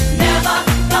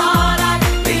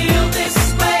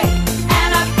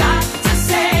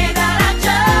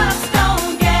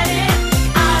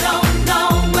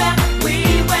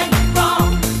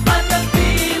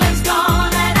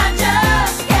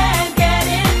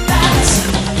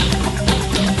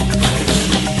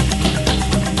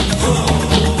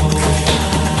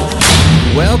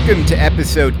Welcome to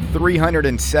episode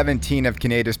 317 of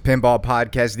Kaneda's Pinball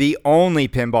Podcast, the only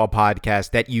pinball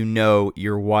podcast that you know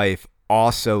your wife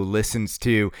also listens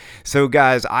to. So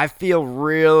guys, I feel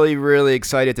really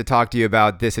excited to talk to you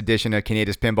about this edition of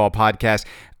Kaneda's Pinball Podcast.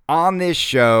 On this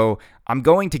show, I'm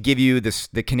going to give you the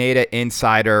Kaneda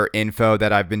insider info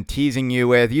that I've been teasing you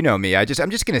with. You know me. I'm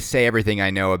just going to say everything I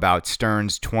know about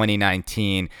Stern's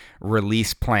 2019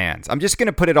 release plans. I'm just going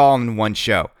to put it all in one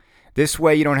show. This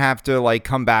way you don't have to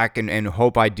come back and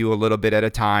hope I do a little bit at a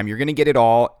time. You're going to get it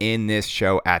all in this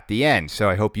show at the end. So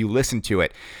I hope you listen to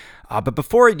it. But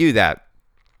before I do that,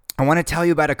 I want to tell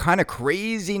you about a kind of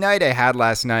crazy night I had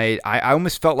last night. I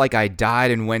almost felt like I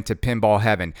died and went to pinball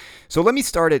heaven. So let me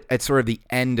start at sort of the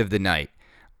end of the night.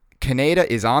 Kaneda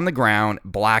is on the ground,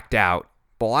 blacked out,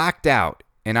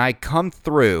 and I come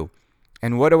through,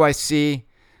 and what do I see?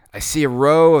 I see a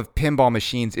row of pinball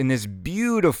machines in this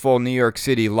beautiful New York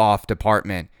City loft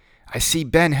apartment. I see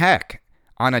Ben Heck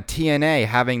on a TNA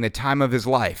having the time of his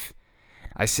life.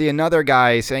 I see another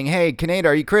guy saying, "Hey, Kaneda,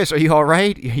 are you all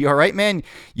right? You all right, man?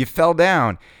 You fell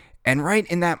down." And right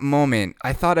in that moment,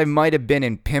 I thought I might have been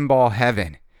in pinball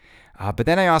heaven. But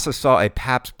then I also saw a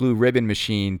Pabst Blue Ribbon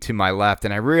machine to my left,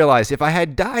 and I realized if I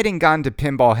had died and gone to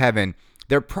pinball heaven,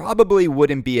 there probably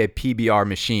wouldn't be a PBR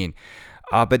machine.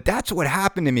 But that's what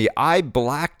happened to me. I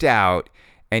blacked out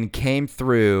and came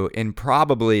through in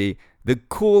probably the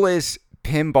coolest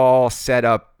pinball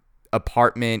setup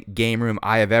apartment game room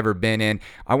I have ever been in.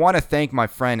 I want to thank my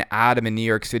friend Adam in New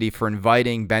York City for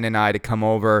inviting Ben and I to come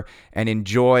over and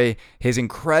enjoy his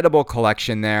incredible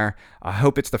collection there. I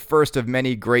hope it's the first of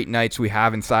many great nights we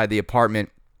have inside the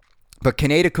apartment. But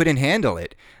Kaneda couldn't handle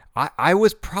it. I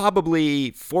was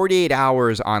probably 48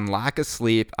 hours on lack of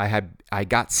sleep. I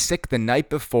got sick the night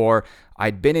before.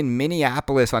 I'd been in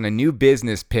Minneapolis on a new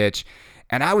business pitch,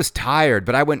 and I was tired,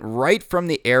 but I went right from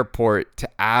the airport to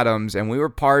Adams, and we were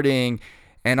partying,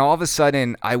 and all of a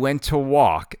sudden, I went to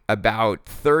walk about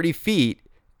 30 feet,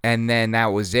 and then that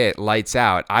was it, lights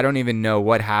out. I don't even know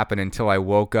what happened until I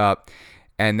woke up,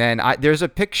 and then there's a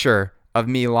picture of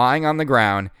me lying on the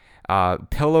ground,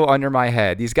 pillow under my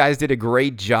head. These guys did a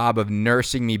great job of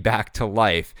nursing me back to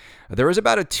life. There was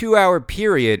about a 2-hour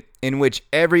period in which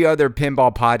every other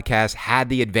pinball podcast had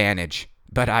the advantage,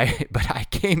 but I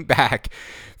came back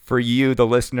for you, the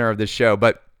listener of the show.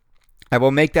 But I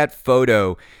will make that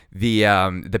photo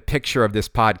the picture of this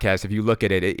podcast. If you look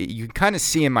at it, you can kind of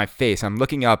see in my face, I'm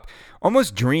looking up,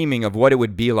 almost dreaming of what it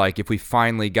would be like if we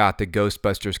finally got the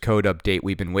Ghostbusters code update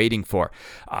we've been waiting for.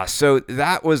 So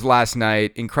that was last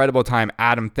night. Incredible time.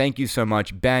 Adam, thank you so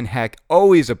much. Ben Heck,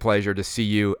 always a pleasure to see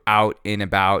you out and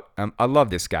about. I love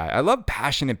this guy. I love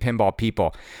passionate pinball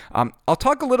people. I'll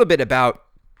talk a little bit about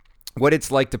what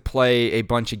it's like to play a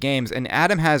bunch of games. And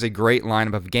Adam has a great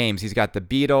lineup of games. He's got the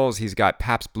Beatles, he's got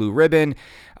Pabst Blue Ribbon,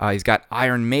 he's got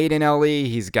Iron Maiden LE,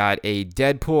 he's got a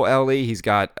Deadpool LE, he's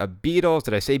got a Beatles.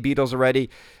 Did I say Beatles already?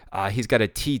 He's got a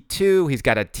T2, he's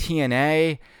got a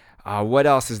TNA. What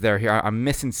else is there here? I'm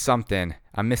missing something.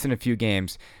 I'm missing a few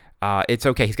games. It's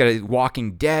okay. He's got a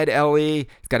Walking Dead LE,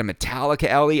 he's got a Metallica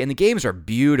LE, and the games are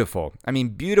beautiful. I mean,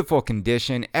 beautiful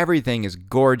condition. Everything is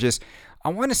gorgeous. I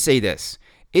want to say this.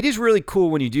 It is really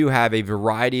cool when you do have a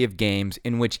variety of games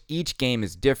in which each game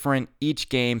is different. Each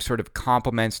game sort of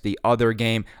complements the other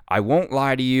game. I won't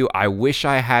lie to you. I wish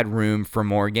I had room for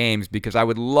more games because I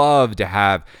would love to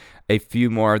have a few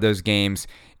more of those games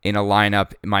in a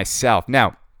lineup myself.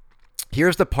 Now,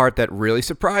 here's the part that really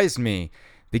surprised me.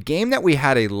 The game that we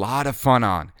had a lot of fun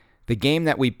on, the game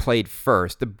that we played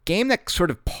first, the game that sort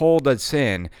of pulled us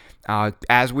in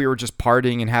as we were just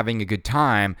partying and having a good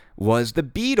time was the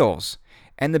Beatles.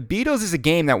 And the Beatles is a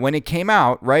game that when it came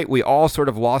out, right, we all sort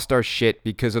of lost our shit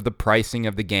because of the pricing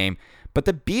of the game. But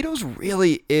the Beatles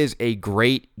really is a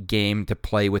great game to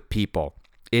play with people.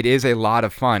 It is a lot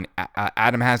of fun.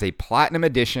 Adam has a platinum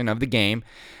edition of the game,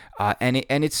 and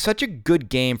it's such a good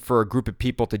game for a group of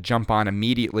people to jump on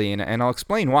immediately, and I'll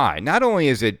explain why. Not only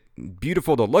is it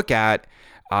beautiful to look at,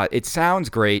 it sounds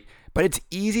great, but it's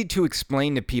easy to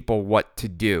explain to people what to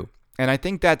do. And I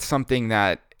think that's something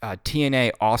that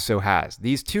TNA also has.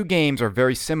 These two games are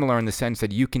very similar in the sense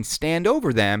that you can stand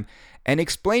over them and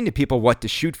explain to people what to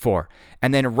shoot for.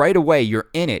 And then right away, you're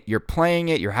in it. You're playing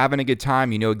it. You're having a good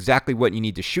time. You know exactly what you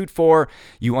need to shoot for.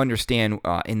 You understand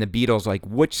in the Beatles, like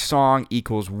which song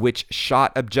equals which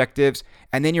shot objectives.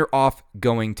 And then you're off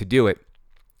going to do it.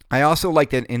 I also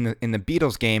like that in the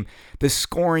Beatles game, the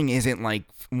scoring isn't like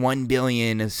 1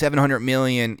 billion, 700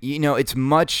 million. You know, it's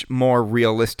much more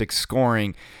realistic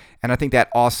scoring. And I think that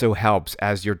also helps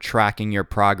as you're tracking your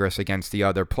progress against the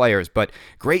other players. But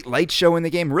great light show in the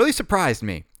game really surprised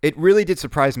me. It really did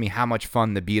surprise me how much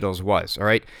fun the Beatles was, all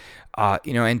right? And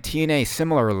TNA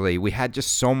similarly, we had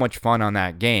just so much fun on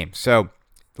that game. So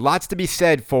lots to be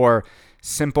said for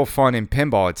simple fun in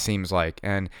pinball, it seems like.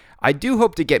 And I do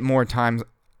hope to get more time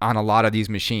on a lot of these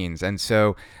machines. And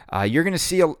so you're going to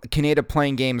see Kaneda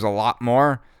playing games a lot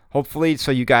more, hopefully, so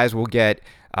you guys will get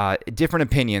different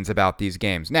opinions about these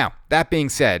games. Now, that being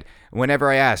said,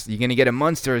 whenever I ask, you going to get a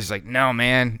Munsters? It's like, no,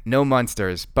 man, no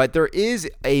Munsters. But there is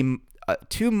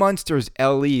two Munsters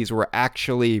LEs were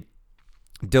actually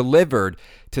delivered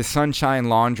to Sunshine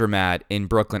Laundromat in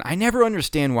Brooklyn. I never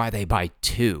understand why they buy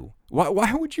two.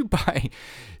 Why would you buy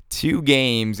two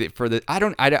games for the? I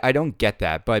don't get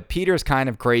that. But Peter's kind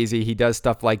of crazy. He does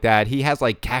stuff like that. He has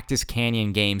like Cactus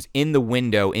Canyon games in the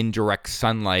window in direct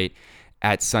sunlight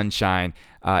at Sunshine.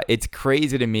 It's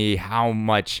crazy to me how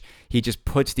much he just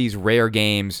puts these rare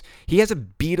games. He has a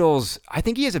Beatles. I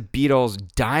think he has a Beatles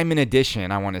Diamond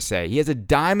Edition. I want to say he has a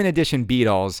Diamond Edition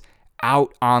Beatles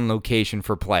out on location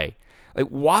for play. Like,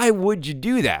 why would you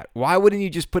do that? Why wouldn't you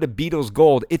just put a Beatles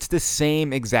Gold? It's the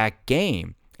same exact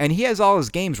game. And he has all his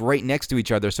games right next to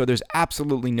each other, so there's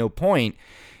absolutely no point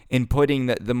in putting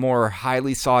the more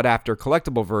highly sought-after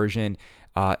collectible version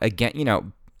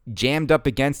jammed up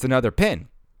against another pin.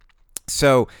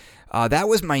 So that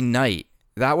was my night.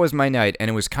 And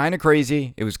it was kind of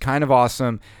crazy. It was kind of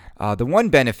awesome. The one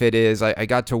benefit is I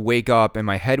got to wake up and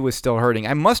my head was still hurting.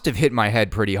 I must have hit my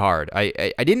head pretty hard.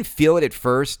 I didn't feel it at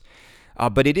first,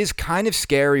 but it is kind of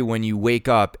scary when you wake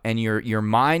up and your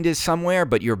mind is somewhere,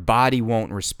 but your body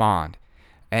won't respond.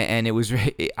 And it was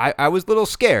I was a little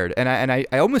scared, and I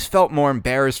almost felt more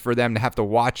embarrassed for them to have to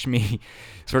watch me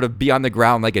sort of be on the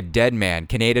ground like a dead man.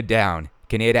 Kaneda down,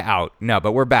 Kaneda out. No,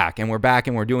 but we're back, and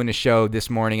we're doing the show this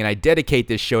morning, and I dedicate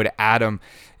this show to Adam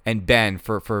and Ben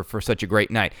for such a great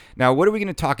night. Now, what are we going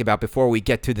to talk about before we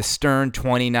get to the Stern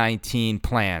 2019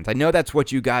 plans? I know that's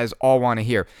what you guys all want to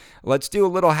hear. Let's do a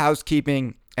little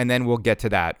housekeeping, and then we'll get to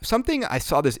that. Something, I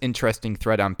saw this interesting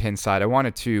thread on Pinside. I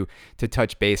wanted to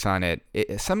touch base on it.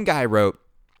 Some guy wrote,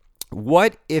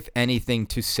 what, if anything,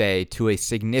 to say to a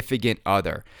significant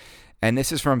other? And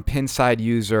this is from Pinside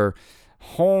user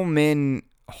Holman1,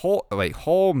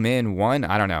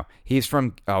 I don't know. He's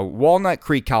from Walnut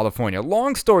Creek, California.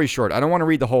 Long story short, I don't want to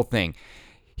read the whole thing.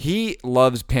 He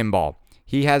loves pinball.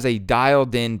 He has a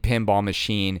dialed-in pinball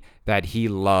machine that he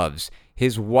loves.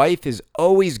 His wife is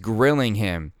always grilling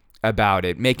him about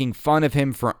it, making fun of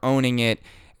him for owning it.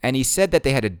 And he said that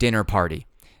they had a dinner party,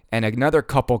 and another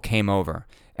couple came over,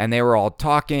 and they were all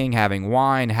talking, having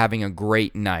wine, having a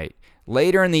great night.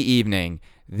 Later in the evening,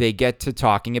 they get to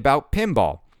talking about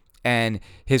pinball. And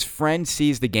his friend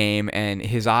sees the game, and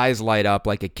his eyes light up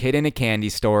like a kid in a candy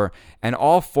store, and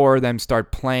all four of them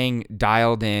start playing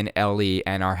dialed-in LE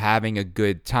and are having a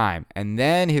good time. And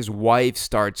then his wife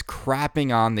starts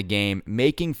crapping on the game,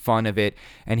 making fun of it,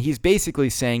 and he's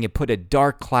basically saying it put a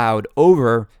dark cloud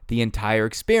over the entire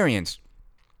experience.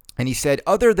 And he said,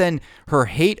 other than her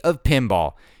hate of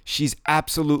pinball, she's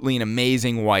absolutely an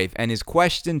amazing wife. And his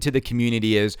question to the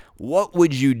community is, what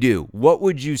would you do? What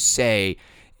would you say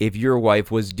if your wife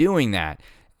was doing that?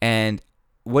 And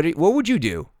what would you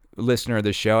do, listener of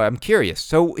the show? I'm curious.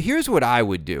 So here's what I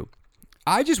would do.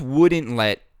 I just wouldn't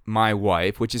let my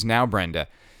wife, which is now Brenda,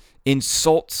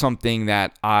 insult something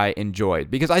that I enjoyed,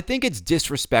 because I think it's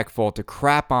disrespectful to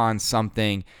crap on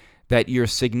something that your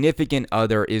significant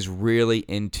other is really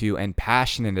into and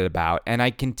passionate about. And I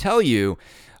can tell you,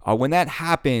 when that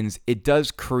happens, it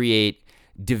does create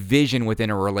division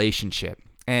within a relationship.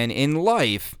 And in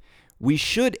life, we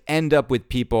should end up with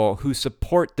people who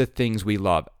support the things we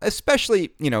love,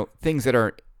 especially, things that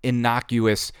are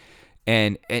innocuous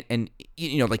and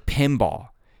like pinball.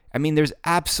 I mean, there's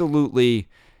absolutely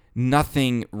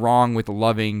nothing wrong with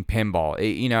loving pinball.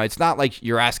 It's not like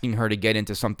you're asking her to get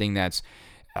into something that's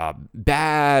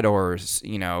bad or,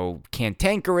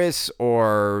 cantankerous,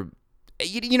 or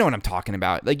you know what I'm talking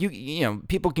about. Like,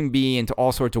 people can be into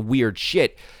all sorts of weird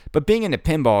shit, but being into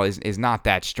pinball is not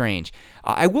that strange.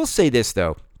 I will say this,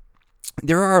 though.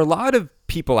 There are a lot of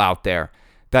people out there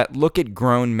that look at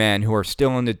grown men who are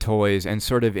still into toys and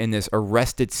sort of in this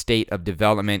arrested state of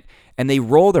development, and they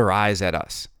roll their eyes at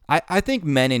us. I think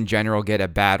men in general get a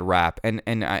bad rap, and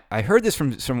I heard this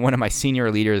from one of my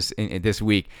senior leaders this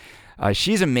week.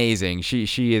 She's amazing.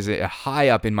 She is high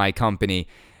up in my company.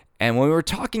 And when we were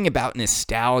talking about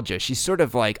nostalgia, she's sort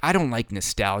of like, I don't like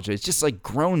nostalgia. It's just like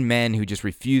grown men who just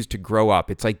refuse to grow up.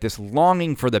 It's like this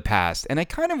longing for the past. And I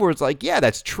kind of was like, yeah,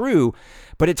 that's true.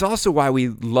 But it's also why we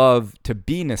love to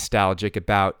be nostalgic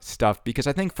about stuff, because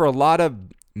I think for a lot of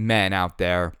men out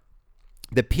there,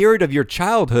 the period of your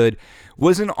childhood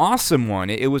was an awesome one.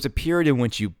 It was a period in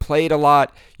which you played a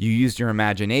lot, you used your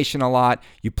imagination a lot,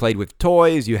 you played with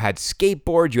toys, you had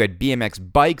skateboards, you had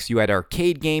BMX bikes, you had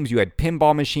arcade games, you had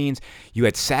pinball machines, you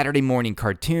had Saturday morning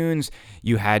cartoons,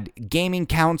 you had gaming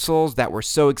consoles that were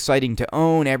so exciting to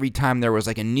own. Every time there was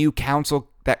like a new console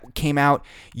that came out,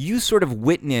 you sort of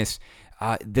witnessed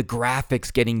the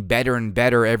graphics getting better and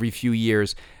better every few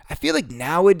years. I feel like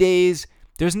nowadays,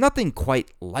 there's nothing quite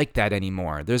like that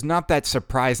anymore. There's not that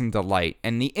surprise and delight.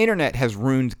 And the internet has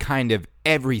ruined kind of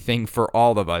everything for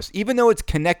all of us. Even though it's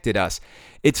connected us,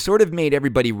 it's sort of made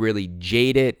everybody really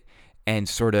jaded and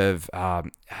sort of, I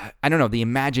don't know, the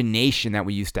imagination that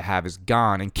we used to have is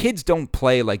gone. And kids don't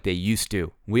play like they used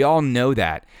to. We all know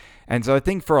that. And so I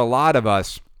think for a lot of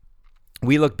us,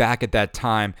 we look back at that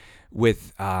time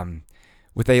with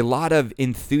a lot of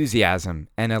enthusiasm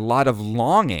and a lot of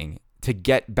longing to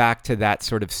get back to that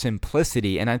sort of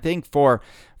simplicity. And I think for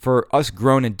us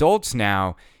grown adults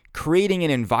now, creating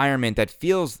an environment that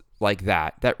feels like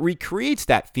that recreates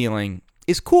that feeling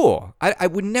is cool. I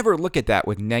would never look at that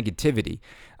with negativity.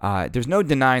 There's no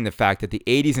denying the fact that the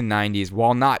 80s and 90s,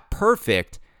 while not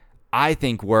perfect, I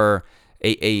think were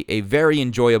a very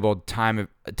enjoyable time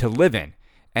to live in,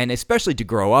 and especially to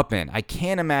grow up in. I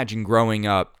can't imagine growing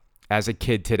up as a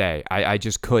kid today. I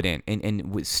just couldn't.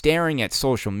 And staring at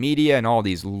social media and all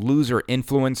these loser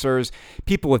influencers,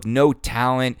 people with no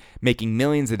talent, making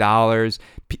millions of dollars,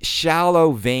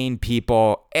 shallow, vain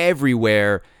people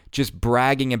everywhere, just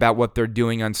bragging about what they're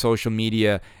doing on social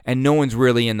media, and no one's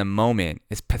really in the moment.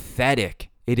 It's pathetic.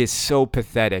 It is so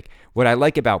pathetic. What I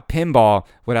like about pinball,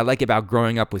 what I like about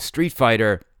growing up with Street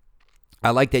Fighter, I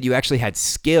like that you actually had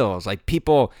skills. Like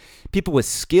people with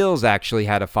skills actually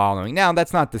had a following. Now,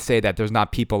 that's not to say that there's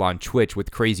not people on Twitch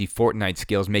with crazy Fortnite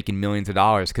skills making millions of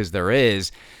dollars, because there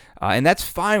is. And that's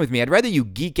fine with me. I'd rather you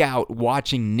geek out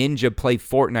watching Ninja play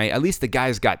Fortnite. At least the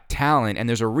guy's got talent, and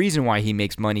there's a reason why he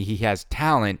makes money. He has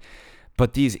talent.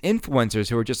 But these influencers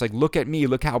who are just like, look at me,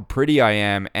 look how pretty I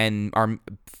am, and are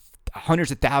hundreds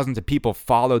of thousands of people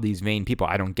follow these vain people.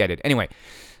 I don't get it. Anyway,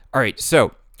 all right,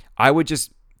 so I would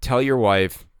just tell your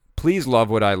wife, please love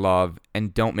what I love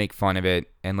and don't make fun of it,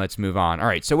 and let's move on. All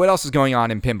right, so what else is going on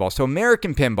in pinball? So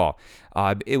American pinball,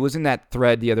 it was in that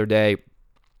thread the other day,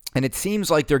 and it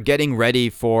seems like they're getting ready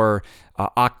for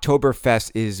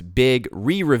Oktoberfest's big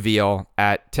re-reveal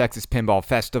at Texas Pinball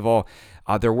Festival.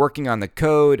 They're working on the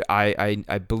code. I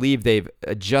believe they've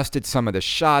adjusted some of the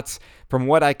shots. From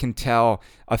what I can tell,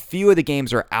 a few of the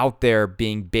games are out there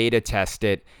being beta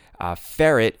tested.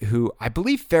 Ferret, who I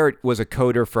believe Ferret was a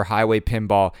coder for Highway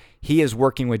Pinball, he is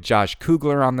working with Josh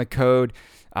Kugler on the code.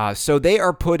 So they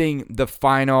are putting the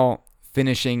final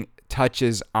finishing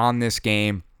touches on this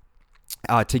game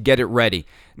to get it ready.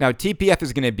 Now, TPF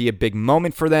is going to be a big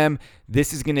moment for them.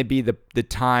 This is going to be the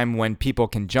time when people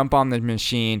can jump on the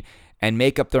machine and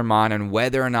make up their mind on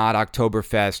whether or not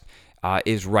Oktoberfest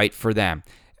is right for them.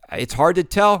 It's hard to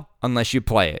tell unless you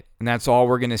play it, and that's all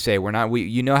we're going to say.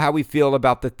 You know how we feel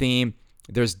about the theme.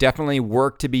 There's definitely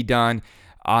work to be done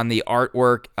on the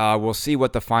artwork. We'll see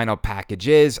what the final package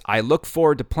is. I look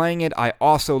forward to playing it. I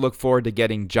also look forward to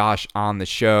getting Josh on the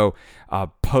show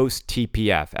post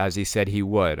TPF, as he said he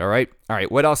would. All right.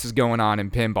 What else is going on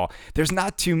in pinball? There's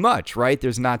not too much, right?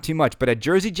 There's not too much. But at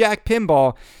Jersey Jack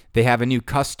Pinball, they have a new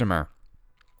customer.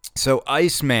 So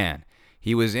Iceman,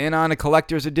 he was in on a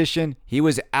collector's edition. He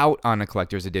was out on a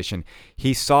collector's edition.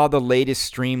 He saw the latest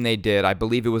stream they did. I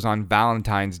believe it was on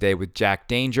Valentine's Day with Jack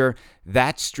Danger.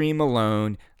 That stream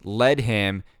alone led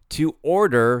him to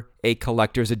order a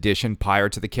collector's edition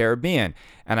Pirates of the Caribbean.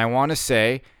 And I want to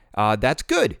say that's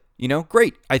good.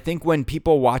 Great. I think when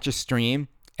people watch a stream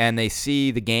and they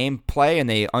see the game play and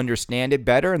they understand it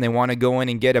better and they want to go in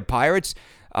and get a Pirates,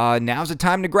 now's the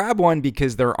time to grab one,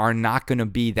 because there are not going to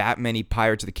be that many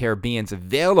Pirates of the Caribbeans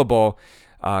available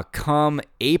come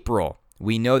April.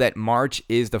 We know that March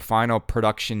is the final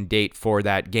production date for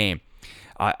that game.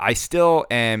 I still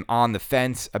am on the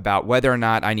fence about whether or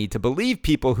not I need to believe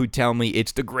people who tell me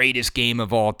it's the greatest game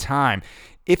of all time.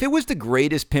 If it was the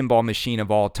greatest pinball machine of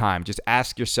all time, just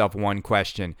ask yourself one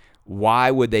question. Why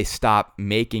would they stop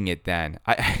making it then?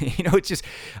 I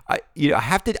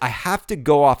have to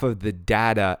go off of the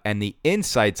data and the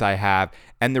insights I have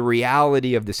and the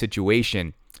reality of the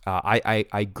situation.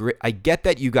 I get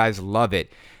that you guys love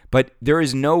it, but there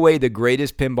is no way the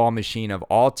greatest pinball machine of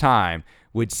all time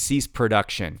would cease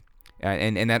production.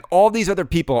 And that all these other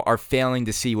people are failing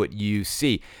to see what you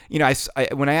see. You know,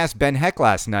 when I asked Ben Heck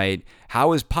last night,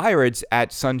 how is Pirates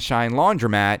at Sunshine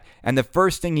Laundromat? And the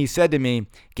first thing he said to me,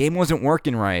 game wasn't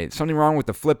working right. Something wrong with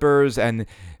the flippers, and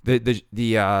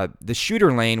the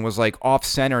shooter lane was like off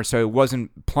center, so it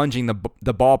wasn't plunging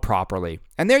the ball properly.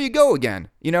 And there you go again.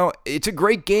 You know, it's a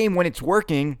great game when it's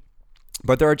working,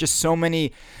 but there are just so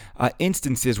many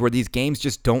instances where these games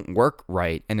just don't work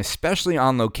right. And especially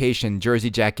on location, Jersey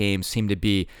Jack games seem to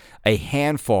be a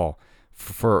handful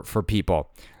for people.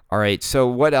 All right, so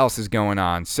what else is going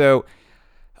on? So,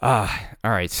 all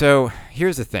right, so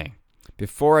here's the thing.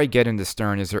 Before I get into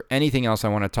Stern, is there anything else I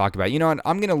want to talk about? You know what?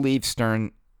 I'm going to leave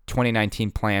Stern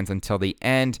 2019 plans until the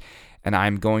end, and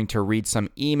I'm going to read some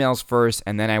emails first,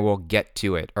 and then I will get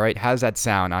to it. All right, how's that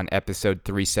sound on episode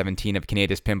 317 of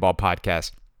Kaneda's Pinball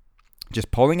Podcast?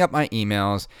 Just pulling up my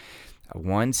emails.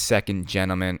 1 second,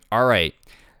 gentlemen. All right,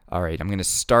 I'm going to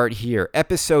start here.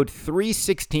 Episode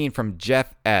 316 from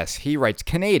Jeff S. He writes,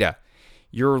 Kaneda,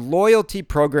 your loyalty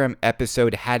program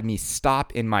episode had me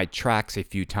stop in my tracks a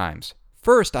few times.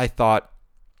 First, I thought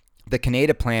the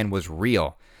Kaneda plan was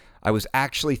real. I was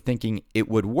actually thinking it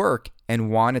would work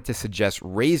and wanted to suggest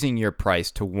raising your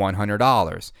price to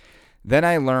 $100. Then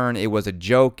I learned it was a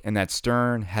joke and that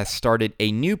Stern has started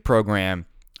a new program.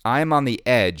 I'm on the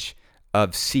edge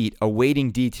of seat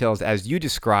awaiting details as you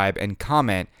describe and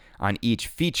comment on each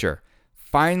feature.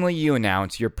 Finally, you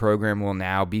announce your program will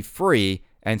now be free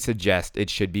and suggest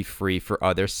it should be free for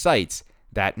other sites.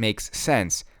 That makes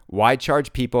sense. Why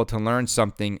charge people to learn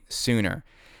something sooner?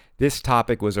 This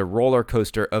topic was a roller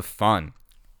coaster of fun.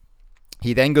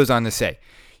 He then goes on to say,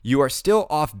 you are still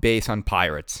off base on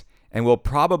Pirates and will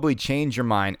probably change your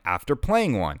mind after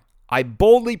playing one. I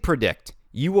boldly predict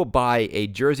you will buy a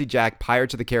Jersey Jack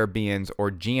Pirates of the Caribbean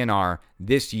or GNR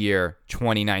this year,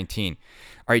 2019.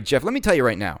 All right, Jeff, let me tell you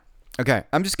right now. Okay,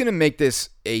 I'm just going to make this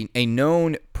a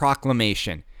known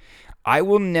proclamation. I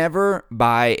will never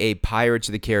buy a Pirates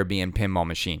of the Caribbean pinball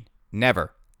machine.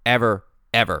 Never, ever,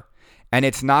 ever. And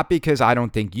it's not because I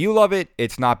don't think you love it.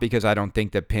 It's not because I don't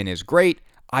think the pin is great.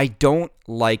 I don't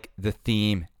like the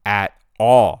theme at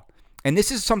all. And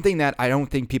this is something that I don't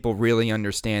think people really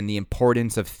understand, the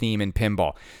importance of theme in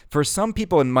pinball. For some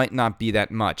people, it might not be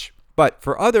that much. But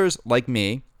for others, like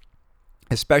me,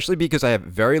 especially because I have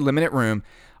very limited room,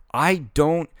 I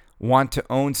don't want to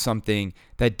own something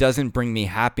that doesn't bring me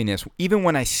happiness, even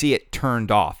when I see it turned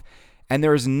off. And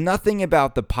there is nothing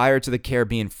about the Pirates of the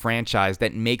Caribbean franchise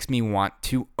that makes me want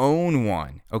to own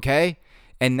one, okay?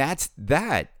 And that's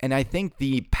that. And I think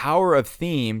the power of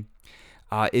theme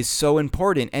is so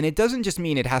important. And it doesn't just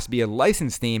mean it has to be a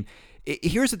licensed theme.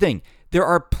 Here's the thing. There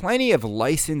are plenty of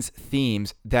licensed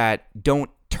themes that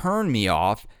don't turn me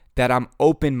off, that I'm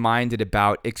open-minded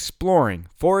about exploring.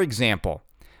 For example,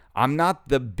 I'm not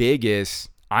the biggest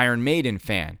Iron Maiden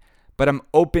fan, but I'm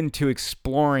open to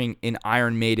exploring an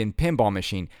Iron Maiden pinball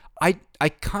machine. I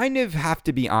kind of have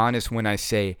to be honest when I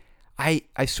say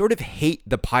I sort of hate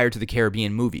the Pirates of the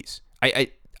Caribbean movies.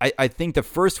 I think the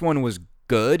first one was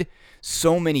good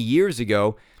so many years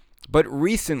ago, but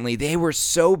recently they were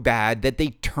so bad that they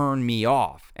turned me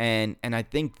off. And I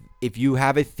think if you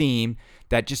have a theme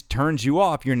that just turns you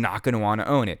off, you're not going to want to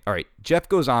own it. All right, Jeff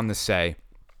goes on to say,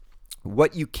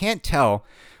 what you can't tell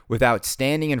without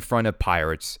standing in front of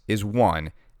Pirates is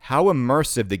 1, how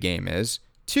immersive the game is,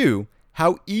 2,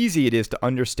 how easy it is to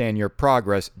understand your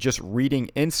progress just reading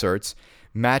inserts,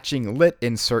 matching lit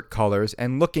insert colors,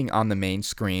 and looking on the main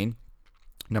screen.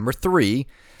 Number 3,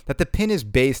 that the pin is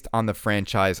based on the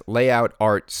franchise layout,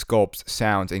 art, sculpts,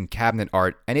 sounds, and cabinet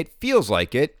art, and it feels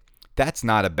like it. That's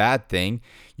not a bad thing.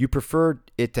 You prefer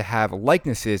it to have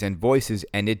likenesses and voices,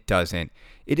 and it doesn't.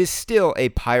 It is still a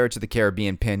Pirates of the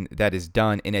Caribbean pin that is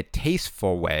done in a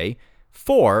tasteful way.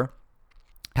 4,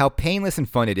 how painless and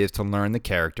fun it is to learn the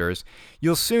characters.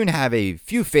 You'll soon have a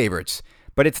few favorites,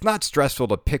 but it's not stressful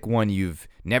to pick one you've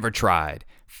never tried.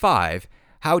 5,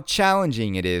 how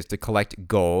challenging it is to collect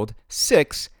gold.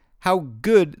 6, how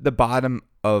good the bottom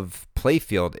of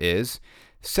playfield is.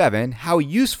 7, how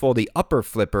useful the upper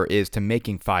flipper is to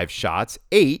making 5 shots.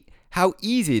 8, how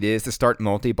easy it is to start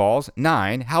multi-balls.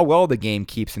 9, how well the game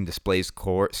keeps and displays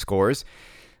scores.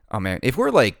 Oh man, if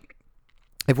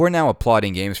we're now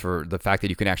applauding games for the fact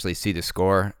that you can actually see the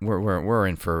score, we're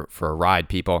in for a ride,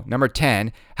 people. Number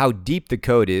 10, how deep the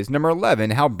code is. Number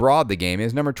 11, how broad the game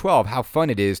is. Number 12, how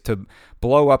fun it is to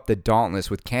blow up the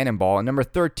Dauntless with Cannonball. And number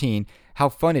 13, how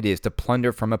fun it is to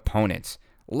plunder from opponents.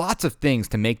 Lots of things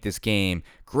to make this game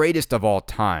greatest of all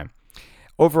time.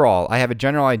 Overall, I have a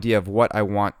general idea of what I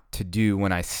want to do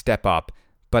when I step up.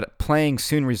 but playing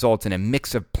soon results in a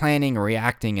mix of planning,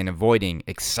 reacting, and avoiding.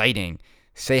 Exciting.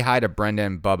 Say hi to Brenda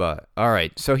and Bubba. All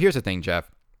right, so here's the thing, Jeff.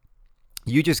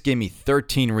 You just gave me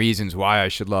 13 reasons why I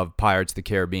should love Pirates of the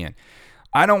Caribbean.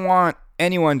 I don't want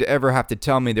anyone to ever have to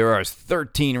tell me there are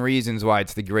 13 reasons why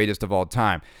it's the greatest of all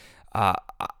time.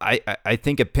 I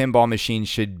think a pinball machine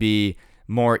should be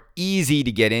more easy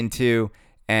to get into.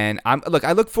 And I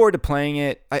look forward to playing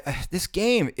it. This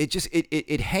game,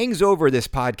 it hangs over this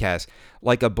podcast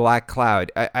like a black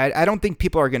cloud. I don't think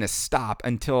people are going to stop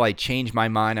until I change my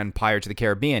mind on Pirates of the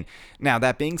Caribbean. Now,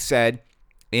 that being said,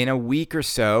 in a week or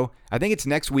so, I think it's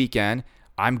next weekend,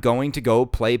 I'm going to go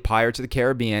play Pirates of the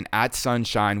Caribbean at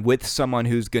Sunshine with someone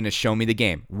who's going to show me the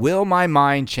game. Will my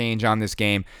mind change on this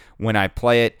game when I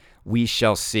play it? We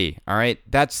shall see. All right,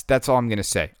 that's all I'm going to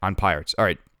say on Pirates. All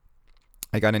right.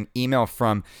 I got an email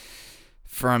from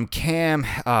Cam.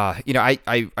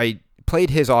 I played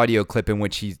his audio clip in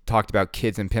which he talked about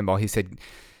kids and pinball. He said,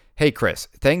 "Hey, Chris,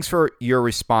 thanks for your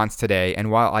response today.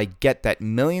 And while I get that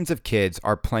millions of kids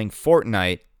are playing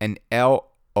Fortnite and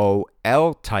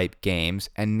LOL type games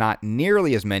and not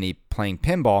nearly as many playing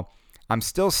pinball, I'm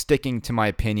still sticking to my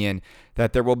opinion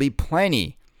that there will be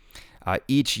plenty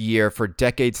each year for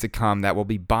decades to come that will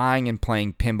be buying and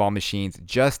playing pinball machines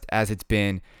just as it's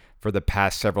been for the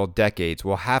past several decades.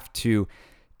 We'll have to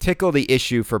tickle the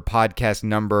issue for podcast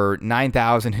number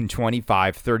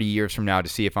 9025 30 years from now to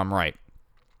see if I'm right."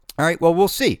 All right, well, we'll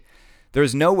see.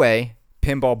 There's no way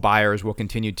pinball buyers will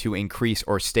continue to increase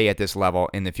or stay at this level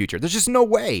in the future. There's just no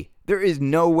way. There is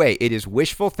no way. It is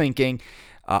wishful thinking.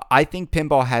 I think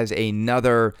pinball has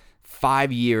another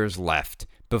 5 years left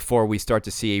before we start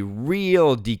to see a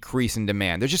real decrease in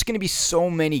demand. There's just going to be so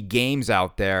many games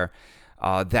out there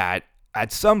that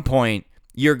at some point,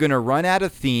 you're going to run out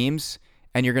of themes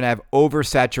and you're going to have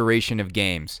oversaturation of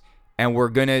games. And we're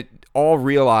going to all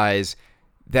realize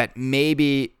that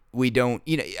maybe we don't,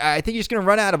 I think you're just going to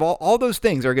run out of all those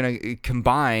things are going to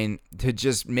combine to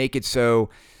just make it so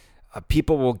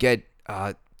people will get,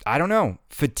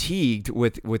 fatigued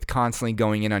with constantly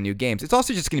going in on new games. It's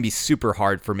also just going to be super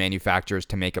hard for manufacturers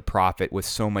to make a profit with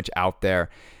so much out there.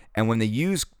 And when the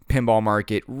used pinball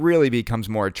market really becomes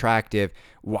more attractive,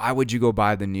 why would you go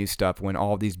buy the new stuff when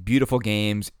all these beautiful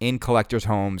games in collectors'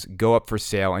 homes go up for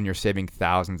sale and you're saving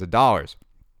thousands of dollars?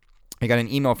 I got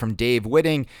an email from Dave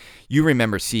Whitting. You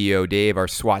remember CEO Dave, our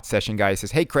SWAT session guy. He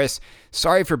says, "Hey, Chris,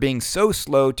 sorry for being so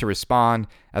slow to respond.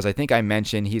 As I think I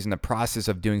mentioned, he's in the process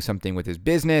of doing something with his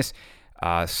business.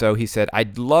 So he said,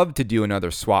 I'd love to do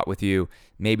another SWAT with you,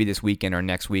 maybe this weekend or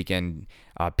next weekend.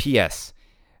 P.S.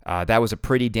 That was a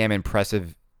pretty damn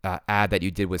impressive ad that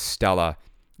you did with Stella.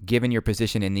 Given your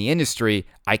position in the industry,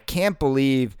 I can't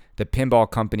believe the pinball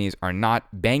companies are not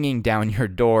banging down your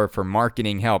door for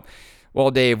marketing help." Well,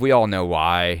 Dave, we all know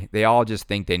why. They all just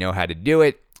think they know how to do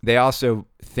it. They also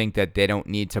think that they don't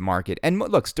need to market. And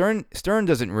look, Stern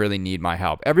doesn't really need my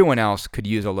help. Everyone else could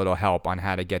use a little help on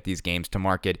how to get these games to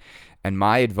market. And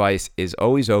my advice is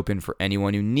always open for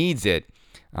anyone who needs it.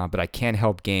 But I can't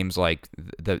help games like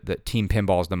the Team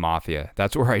Pinball's The Mafia.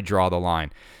 That's where I draw the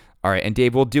line. All right, and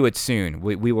Dave, we'll do it soon.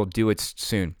 We will do it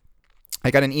soon.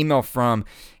 I got an email from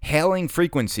Hailing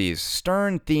Frequencies.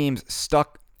 Stern themes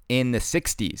stuck in the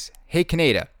 60s. Hey,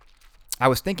 Kaneda, I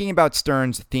was thinking about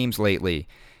Stern's themes lately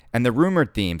and the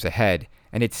rumored themes ahead,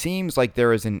 and it seems like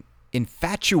there is an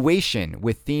infatuation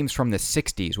with themes from the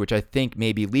 60s, which I think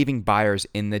may be leaving buyers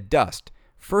in the dust.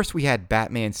 First, we had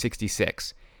Batman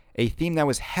 66, a theme that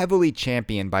was heavily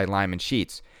championed by Lyman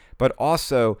Sheets, but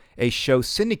also a show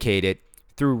syndicated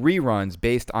through reruns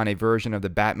based on a version of the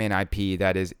Batman IP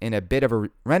that is in a bit of a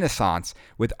renaissance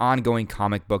with ongoing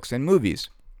comic books and movies.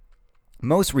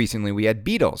 Most recently, we had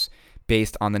Beatles,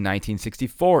 based on the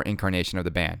 1964 incarnation of the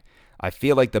band. I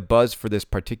feel like the buzz for this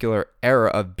particular era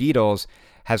of Beatles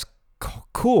has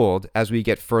cooled as we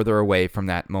get further away from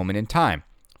that moment in time.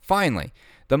 Finally,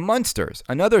 The Munsters,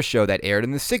 another show that aired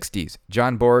in the 60s.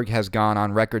 John Borg has gone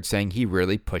on record saying he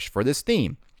really pushed for this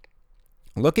theme.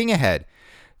 Looking ahead,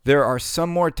 there are some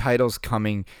more titles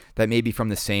coming that may be from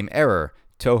the same era.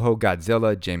 Toho,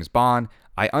 Godzilla, James Bond.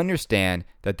 I understand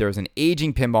that there is an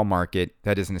aging pinball market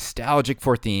that is nostalgic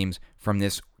for themes from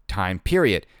this time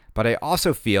period, but I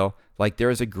also feel like there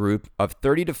is a group of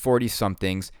 30 to 40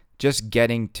 somethings just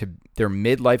getting to their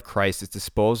midlife crisis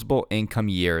disposable income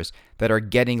years that are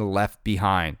getting left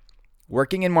behind.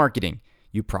 Working in marketing,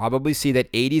 you probably see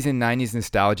that 80s and 90s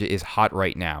nostalgia is hot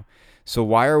right now. So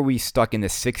why are we stuck in the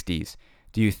 60s?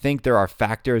 Do you think there are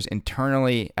factors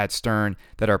internally at Stern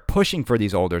that are pushing for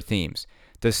these older themes?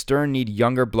 Does Stern need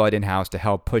younger blood in-house to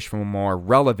help push for more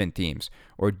relevant themes?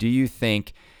 Or do you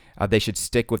think they should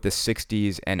stick with the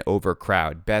 60s and over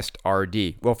crowd. Best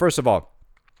RD. Well, first of all,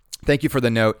 thank you for the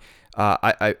note.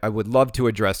 I would love to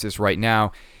address this right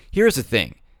now. Here's the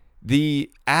thing.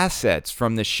 The assets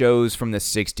from the shows from the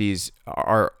 60s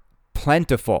are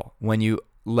plentiful when you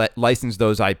license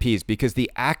those IPs, because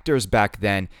the actors back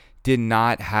then did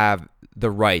not have the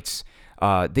rights.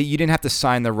 You didn't have to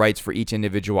sign the rights for each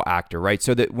individual actor, right?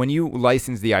 So that when you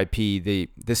license the IP,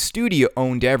 the studio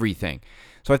owned everything.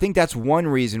 So I think that's one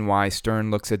reason why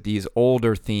Stern looks at these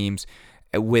older themes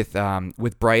with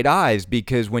bright eyes,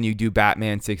 because when you do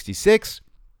Batman 66,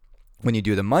 when you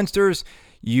do the Munsters,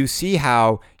 you see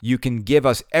how you can give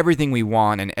us everything we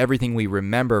want and everything we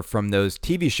remember from those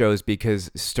TV shows,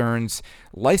 because Stern's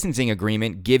licensing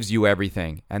agreement gives you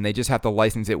everything, and they just have to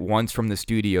license it once from the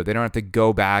studio. They don't have to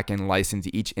go back and license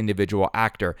each individual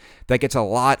actor. That gets a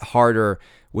lot harder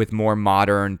with more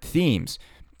modern themes.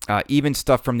 Even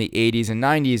stuff from the 80s and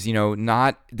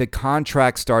 90s, the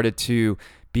contract started to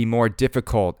be more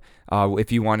difficult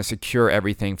if you want to secure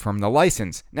everything from the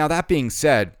license. Now, that being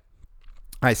said,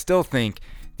 I still think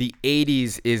the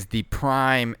 80s is the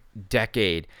prime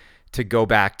decade to go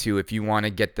back to if you want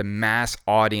to get the mass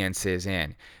audiences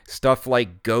in. Stuff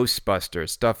like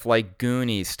Ghostbusters, stuff like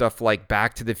Goonies, stuff like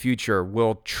Back to the Future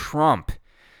will trump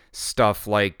stuff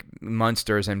like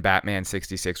Munsters and Batman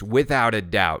 66 without a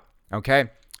doubt, okay?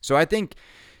 So I think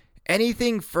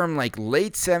anything from like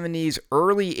late 70s,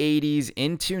 early 80s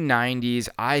into 90s,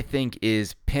 I think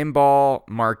is pinball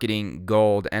marketing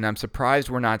gold. And I'm surprised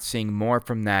we're not seeing more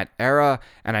from that era,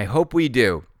 and I hope we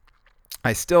do.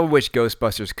 I still wish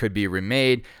Ghostbusters could be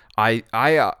remade. I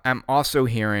am also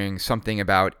hearing something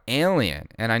about Alien,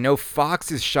 and I know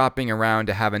Fox is shopping around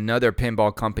to have another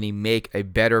pinball company make a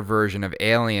better version of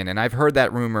Alien, and I've heard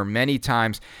that rumor many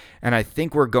times, and I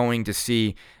think we're going to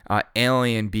see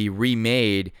Alien be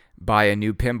remade by a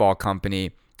new pinball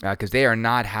company, because they are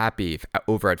not happy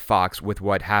over at Fox with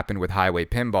what happened with Highway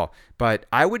Pinball. But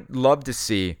I would love to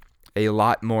see a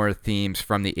lot more themes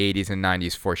from the 80s and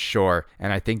 90s for sure,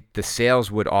 and I think the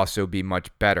sales would also be much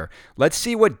better. Let's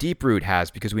see what Deep Root has,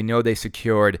 because we know they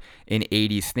secured an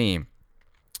 80s theme.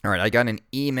 All right, I got an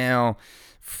email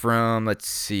from, let's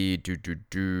see,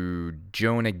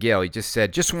 Jonah Gill. He just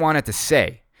said, just wanted to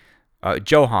say,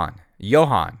 Johan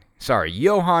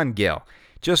Gill.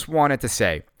 Just wanted to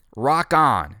say, rock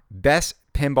on. Best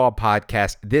pinball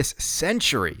podcast this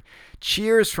century.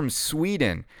 Cheers from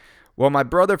Sweden. Well, my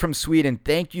brother from Sweden,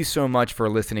 thank you so much for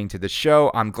listening to the show.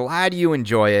 I'm glad you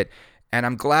enjoy it, and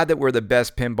I'm glad that we're the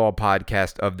best pinball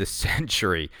podcast of the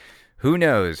century. Who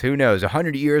knows?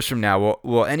 100 years from now,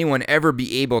 will anyone ever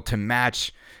be able to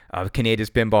match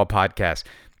Kaneda's Pinball Podcast?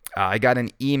 I got an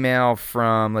email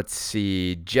from, let's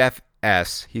see, Jeff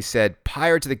S. He said,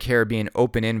 Pirates of the Caribbean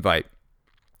open invite.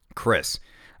 Chris,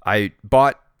 I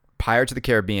bought Pirates of the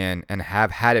Caribbean and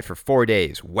have had it for 4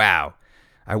 days. Wow.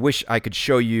 I wish I could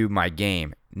show you my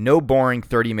game. No boring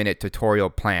 30-minute tutorial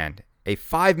planned. A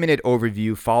 5-minute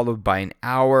overview followed by an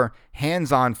hour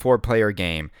hands-on 4-player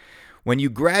game. When you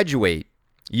graduate,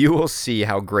 you will see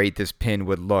how great this pin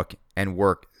would look and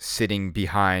work sitting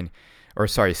beside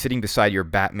your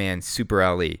Batman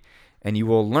Super LE. And you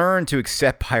will learn to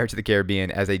accept Pirates of the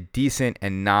Caribbean as a decent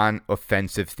and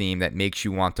non-offensive theme that makes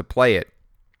you want to play it.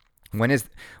 The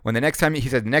next time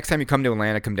you come to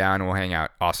Atlanta, come down and we'll hang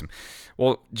out. Awesome.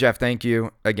 Well, Jeff, thank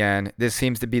you again. This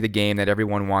seems to be the game that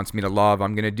everyone wants me to love.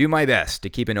 I'm going to do my best to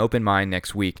keep an open mind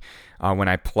next week when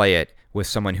I play it with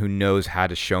someone who knows how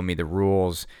to show me the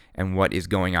rules and what is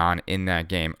going on in that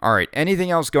game. All right,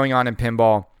 anything else going on in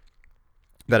pinball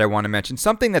that I want to mention?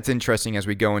 Something that's interesting as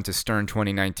we go into Stern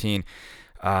 2019.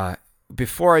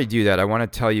 Before I do that, I want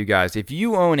to tell you guys, if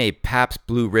you own a Pabst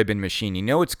Blue Ribbon machine, you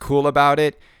know what's cool about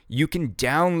it? You can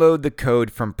download the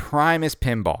code from Primus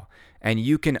Pinball, and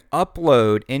you can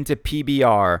upload into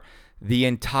PBR the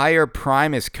entire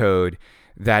Primus code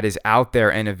that is out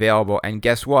there and available. And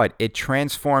guess what? It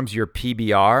transforms your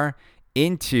PBR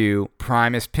into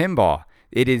Primus Pinball.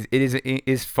 It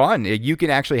is fun. You can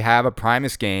actually have a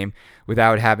Primus game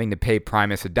without having to pay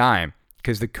Primus a dime,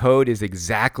 because the code is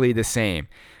exactly the same.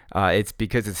 It's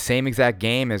because it's the same exact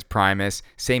game as Primus,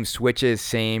 same switches,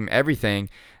 same everything.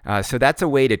 So that's a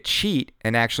way to cheat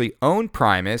and actually own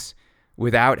Primus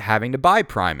without having to buy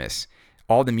Primus.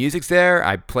 All the music's there.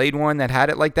 I played one that had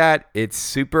it like that. It's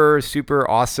super, super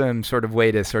awesome sort of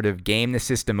way to sort of game the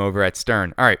system over at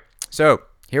Stern. All right, so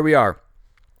here we are,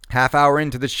 half hour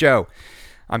into the show.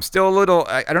 I'm still a little,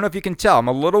 I don't know if you can tell, I'm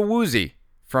a little woozy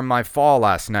from my fall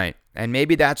last night. And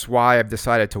maybe that's why I've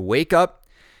decided to wake up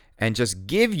and just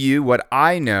give you what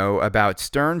I know about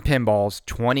Stern Pinball's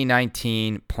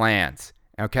 2019 plans.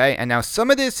 Okay, and now some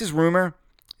of this is rumor,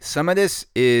 Some of this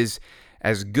is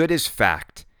as good as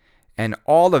fact. And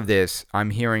all of this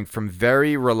I'm hearing from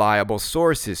very reliable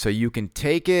sources. So you can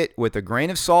take it with a grain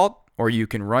of salt, or you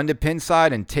can run to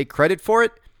Pinside and take credit for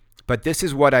it. But this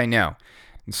is what I know.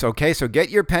 So get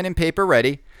your pen and paper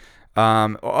ready.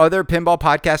 Other pinball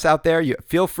podcasts out there, you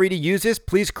feel free to use this.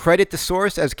 Please credit the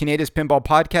source as Kaneda's Pinball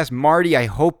Podcast. Marty, I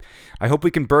hope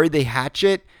we can bury the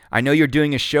hatchet. I know you're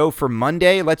doing a show for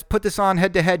Monday. Let's put this on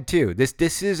head-to-head too.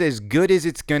 This is as good as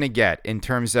it's going to get in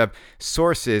terms of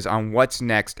sources on what's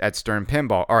next at Stern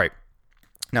Pinball. All right.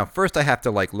 Now, first I have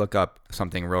to look up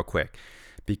something real quick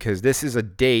because this is a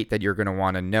date that you're going to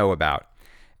want to know about.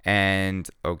 And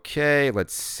okay,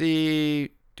 let's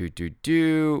see.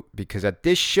 Because at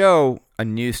this show, a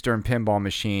new Stern Pinball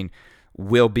machine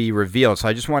will be revealed. So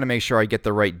I just want to make sure I get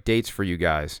the right dates for you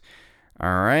guys.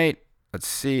 All right. Let's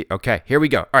see. Okay, here we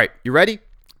go. All right, you ready?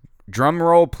 Drum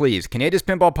roll, please. Kaneda's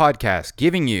Pinball Podcast,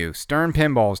 giving you Stern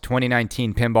Pinball's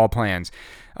 2019 pinball plans.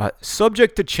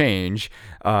 Subject to change,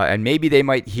 and maybe they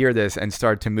might hear this and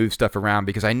start to move stuff around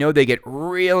because I know they get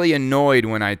really annoyed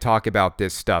when I talk about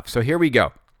this stuff. So here we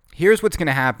go. Here's what's going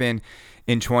to happen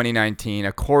in 2019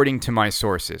 according to my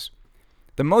sources.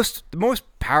 The most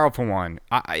powerful one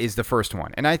is the first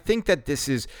one, and I think that this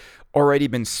has already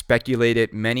been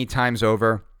speculated many times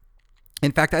over.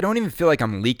 In fact, I don't even feel like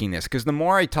I'm leaking this because the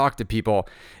more I talk to people,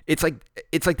 it's like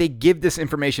they give this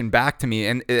information back to me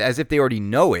and as if they already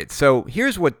know it. So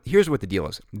here's what the deal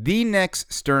is. The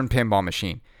next Stern Pinball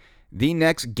machine, the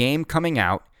next game coming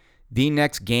out, the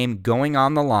next game going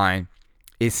on the line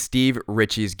is Steve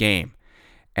Ritchie's game.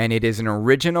 And it is an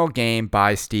original game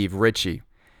by Steve Ritchie.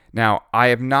 Now, I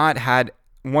have not had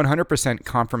 100%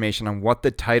 confirmation on what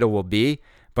the title will be,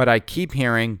 but I keep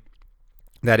hearing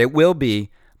that it will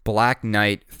be Black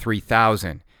Knight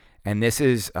 3000. And this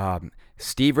is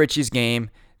Steve Ritchie's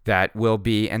game that will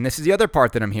be, and this is the other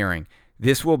part that I'm hearing,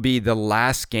 this will be the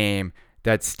last game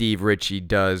that Steve Ritchie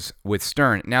does with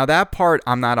Stern. Now that part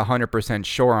I'm not 100%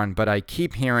 sure on, but I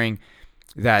keep hearing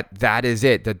that is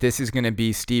it, that this is going to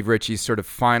be Steve Ritchie's sort of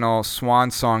final swan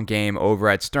song game over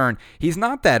at Stern. He's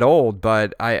not that old,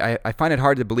 but I find it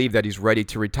hard to believe that he's ready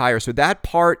to retire. So that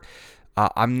part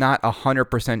I'm not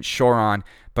 100% sure on,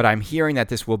 but I'm hearing that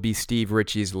this will be Steve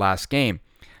Ritchie's last game.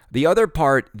 The other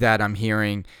part that I'm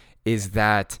hearing is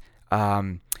that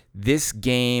this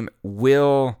game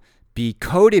will be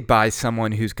coded by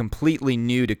someone who's completely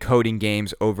new to coding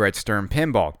games over at Stern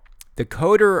Pinball. The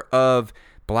coder of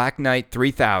Black Knight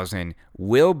 3000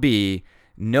 will be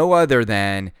no other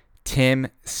than Tim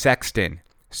Sexton.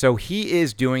 So he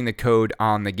is doing the code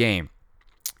on the game.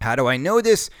 How do I know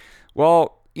this?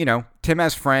 Well, Tim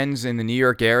has friends in the New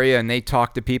York area and they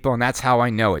talk to people, and that's how I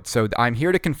know it. So I'm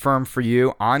here to confirm for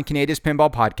you on Kaneda's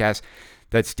Pinball Podcast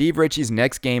that Steve Ritchie's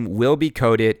next game will be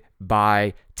coded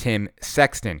by Tim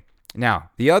Sexton.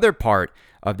 Now, the other part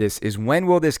of this is when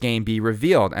will this game be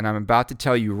revealed? And I'm about to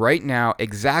tell you right now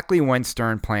exactly when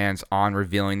Stern plans on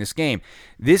revealing this game.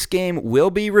 This game will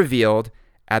be revealed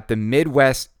at the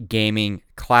Midwest Gaming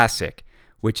Classic,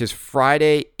 which is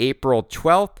Friday, April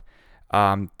 12th.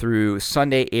 Through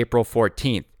Sunday, April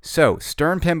 14th. So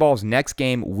Stern Pinball's next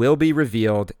game will be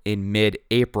revealed in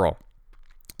mid-April.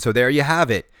 So there you have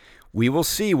it. We will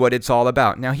see what it's all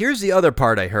about. Now here's the other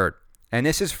part I heard, and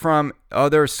this is from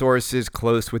other sources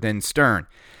close within Stern.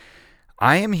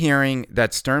 I am hearing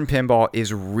that Stern Pinball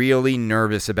is really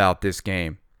nervous about this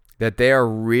game, that they are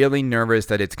really nervous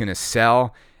that it's going to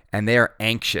sell, and they are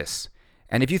anxious.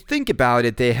 And if you think about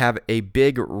it, they have a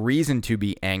big reason to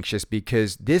be anxious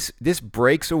because this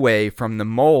breaks away from the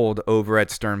mold over at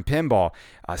Stern Pinball.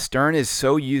 Stern is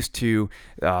so used to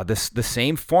the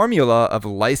same formula of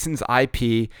licensed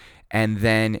IP, and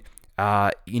then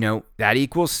that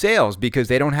equals sales because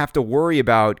they don't have to worry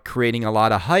about creating a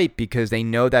lot of hype because they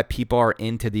know that people are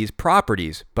into these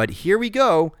properties. But here we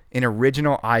go, an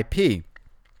original IP.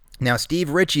 Now, Steve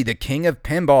Ritchie, the king of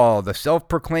pinball, the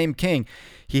self-proclaimed king,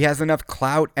 he has enough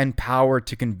clout and power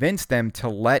to convince them to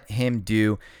let him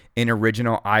do an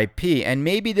original IP. And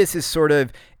maybe this is sort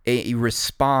of a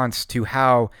response to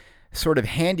how sort of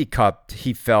handicapped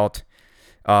he felt.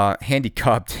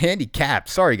 Handicapped.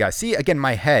 Sorry, guys. See, again,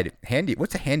 my head.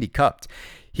 What's a handicapped?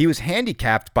 He was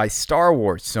handicapped by Star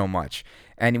Wars so much.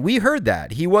 And we heard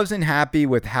that. He wasn't happy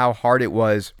with how hard it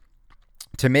was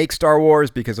to make Star Wars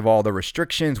because of all the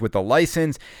restrictions with the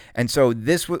license. And so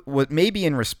this was maybe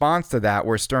in response to that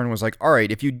where Stern was like, all right,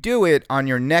 if you do it on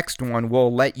your next one,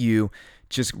 we'll let you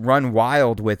just run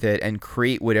wild with it and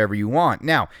create whatever you want.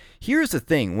 Now, here's the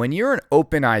thing. When you're an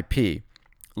open IP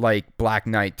like Black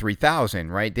Knight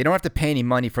 3000, right? They don't have to pay any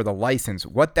money for the license.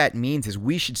 What that means is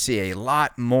we should see a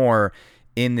lot more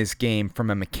in this game from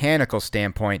a mechanical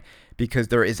standpoint, because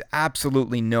there is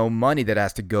absolutely no money that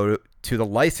has to go to the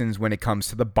license when it comes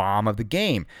to the bomb of the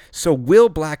game. So will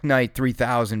Black Knight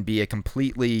 3000 be a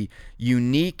completely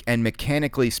unique and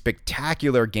mechanically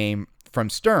spectacular game from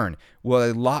Stern?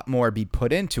 Will a lot more be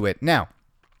put into it? Now,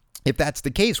 if that's the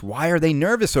case, why are they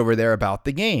nervous over there about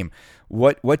the game?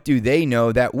 What do they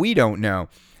know that we don't know?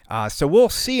 So we'll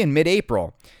see in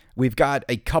mid-April. We've got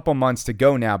a couple months to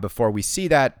go now before we see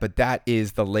that, but that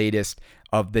is the latest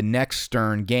of the next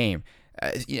Stern game.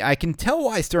 I can tell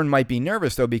why Stern might be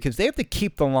nervous, though, because they have to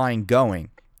keep the line going.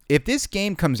 If this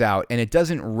game comes out and it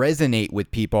doesn't resonate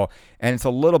with people and it's a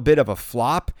little bit of a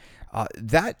flop,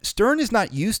 that Stern is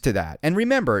not used to that. And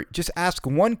remember, just ask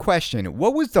one question.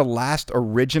 What was the last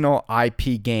original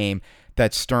IP game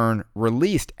that Stern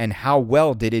released, and how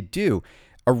well did it do?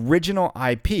 Original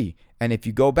IP. And if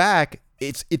you go back,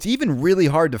 it's even really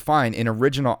hard to find an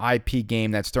original IP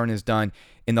game that Stern has done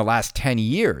in the last 10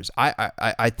 years.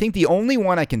 I think the only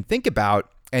one I can think about,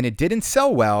 and it didn't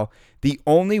sell well, the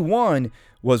only one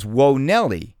was Whoa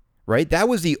Nelly, right? That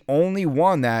was the only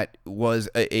one that was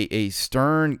a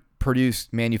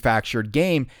Stern-produced, manufactured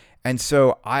game. And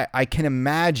so I can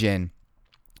imagine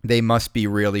they must be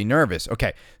really nervous.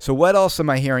 Okay, so what else am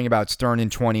I hearing about Stern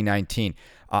in 2019?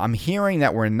 I'm hearing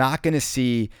that we're not going to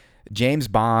see James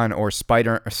Bond or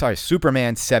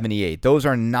Superman 78. Those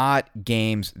are not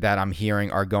games that I'm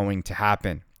hearing are going to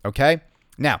happen. Okay?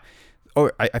 Now,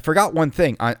 I forgot one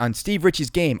thing. On Steve Ritchie's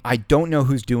game, I don't know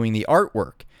who's doing the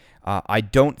artwork. I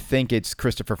don't think it's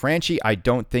Christopher Franchi. I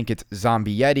don't think it's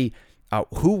Zombietti.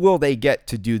 Who will they get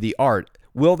to do the art?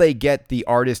 Will they get the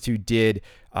artist who did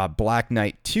Black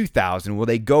Knight 2000? Will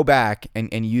they go back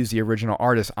and use the original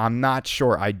artist? I'm not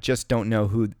sure. I just don't know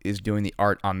who is doing the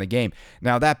art on the game.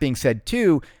 Now, that being said,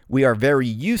 too, we are very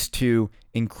used to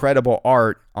incredible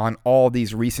art on all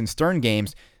these recent Stern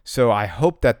games, so I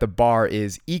hope that the bar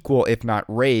is equal, if not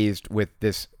raised, with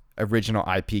this original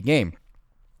IP game.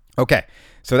 Okay,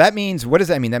 so that means, what does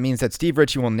that mean? That means that Steve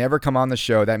Ritchie will never come on the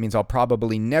show. That means I'll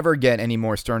probably never get any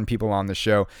more Stern people on the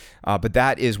show, but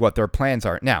that is what their plans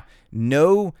are. Now,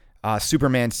 no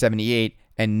Superman 78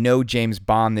 and no James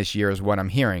Bond this year is what I'm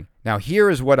hearing. Now, here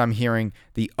is what I'm hearing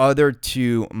the other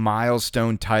two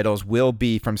milestone titles will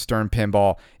be from Stern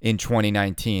Pinball in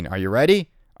 2019. Are you ready?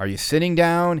 Are you sitting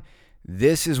down?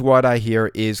 This is what I hear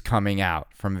is coming out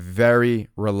from very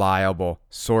reliable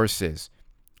sources.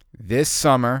 This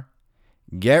summer,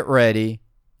 get ready,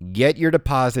 get your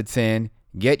deposits in,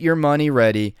 get your money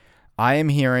ready. I am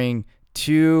hearing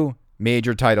two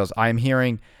major titles. I am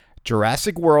hearing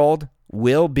Jurassic World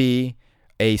will be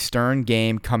a Stern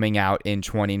game coming out in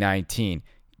 2019.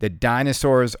 The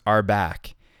dinosaurs are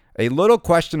back. A little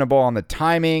questionable on the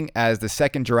timing, as the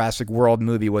second Jurassic World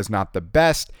movie was not the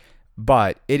best,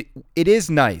 but it is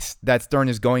nice that Stern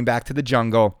is going back to the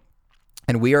jungle,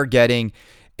 and we are getting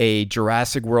a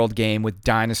Jurassic World game with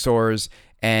dinosaurs,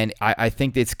 and I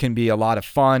think this can be a lot of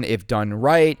fun if done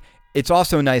right. It's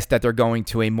also nice that they're going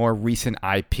to a more recent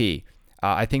IP.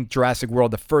 I think Jurassic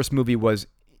World, the first movie, was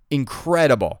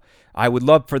incredible. I would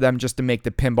love for them just to make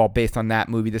the pinball based on that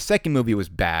movie. The second movie was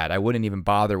bad. I wouldn't even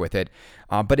bother with it.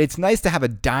 But it's nice to have a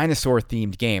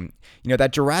dinosaur-themed game. You know,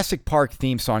 that Jurassic Park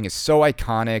theme song is so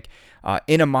iconic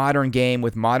in a modern game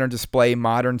with modern display,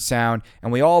 modern sound,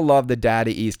 and we all love the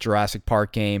Data East Jurassic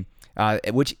Park game,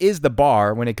 which is the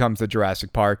bar when it comes to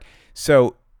Jurassic Park.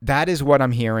 So that is what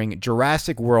I'm hearing.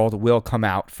 Jurassic World will come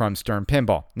out from Stern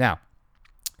Pinball. Now,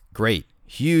 great.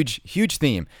 Huge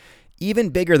theme. Even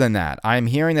bigger than that, I'm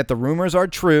hearing that the rumors are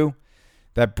true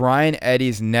that Brian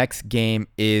Eddy's next game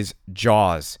is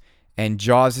Jaws. And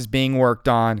Jaws is being worked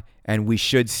on, and we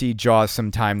should see Jaws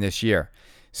sometime this year.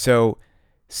 So,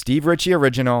 Steve Ritchie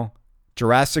original,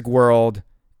 Jurassic World,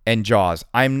 and Jaws.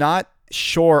 I'm not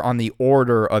sure on the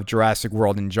order of Jurassic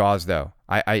World and Jaws, though.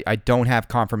 I don't have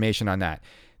confirmation on that.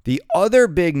 The other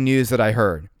big news that I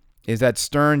heard is that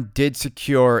Stern did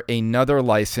secure another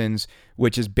license,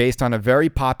 which is based on a very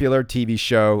popular TV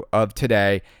show of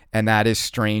today, and that is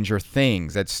Stranger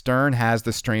Things. That Stern has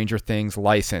the Stranger Things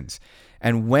license.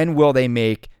 And when will they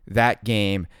make that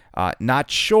game? Not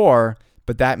sure,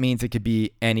 but that means it could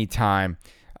be anytime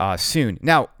soon.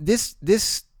 Now, this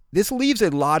leaves a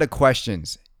lot of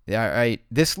questions. Right?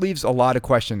 This leaves a lot of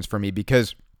questions for me,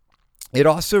 because it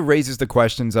also raises the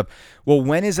questions of, well,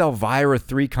 when is Elvira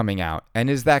 3 coming out? And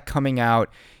is that coming out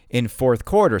in fourth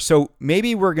quarter? So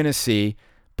maybe we're going to see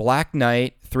Black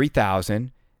Knight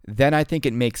 3000. Then I think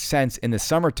it makes sense in the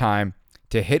summertime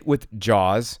to hit with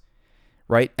Jaws,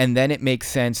 right? And then it makes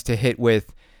sense to hit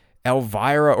with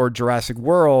Elvira or Jurassic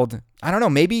World. I don't know.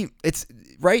 Maybe it's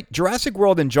right? Jurassic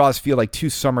World and Jaws feel like two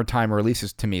summertime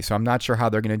releases to me, so I'm not sure how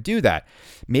they're going to do that.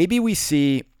 Maybe we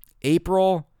see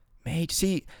April, May.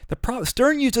 See,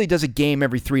 Stern usually does a game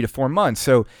every 3 to 4 months,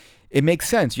 so it makes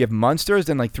sense. You have Monsters,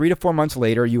 then like 3 to 4 months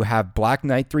later, you have Black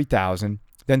Knight 3000.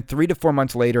 Then 3 to 4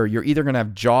 months later, you're either going to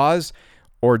have Jaws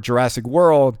or Jurassic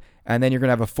World, and then you're going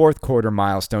to have a fourth quarter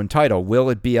milestone title. Will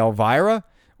it be Elvira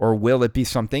or will it be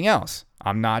something else?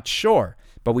 I'm not sure.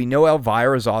 But we know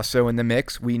Elvira is also in the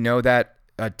mix. We know that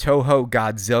Toho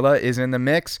Godzilla is in the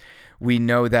mix. We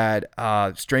know that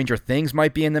Stranger Things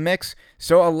might be in the mix.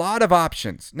 So a lot of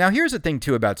options. Now, here's the thing,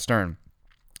 too, about Stern.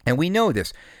 And we know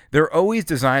this. They're always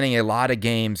designing a lot of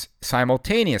games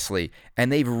simultaneously,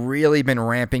 and they've really been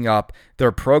ramping up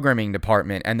their programming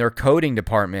department and their coding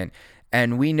department.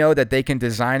 And we know that they can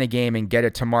design a game and get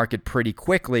it to market pretty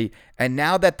quickly. And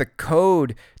now that the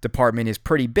code department is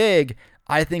pretty big,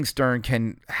 I think Stern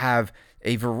can have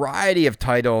a variety of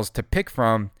titles to pick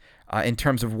from in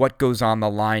terms of what goes on the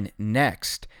line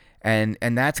next. And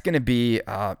that's going to be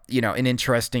an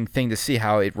interesting thing to see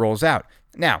how it rolls out.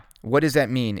 Now, what does that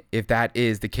mean if that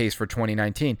is the case for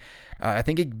 2019? I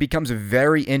think it becomes a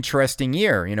very interesting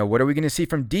year. What are we going to see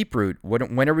from Deep Root?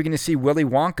 When are we going to see Willy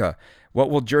Wonka? What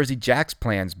will Jersey Jack's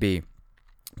plans be?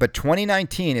 But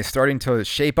 2019 is starting to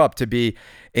shape up to be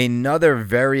another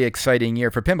very exciting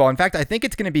year for pinball. In fact, I think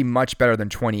it's going to be much better than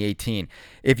 2018.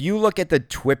 If you look at the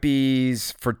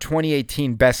TWIPIes for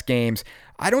 2018 best games,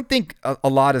 I don't think a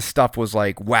lot of stuff was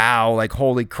like, wow, like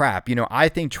holy crap. I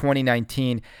think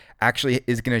 2019 actually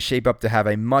is going to shape up to have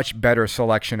a much better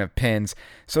selection of pins.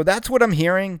 So that's what I'm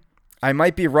hearing. I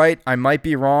might be right. I might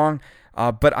be wrong.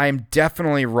 But I'm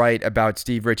definitely right about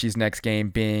Steve Ritchie's next game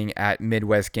being at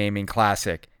Midwest Gaming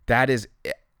Classic. That is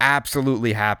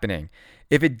absolutely happening.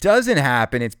 If it doesn't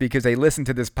happen, it's because they listen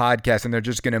to this podcast and they're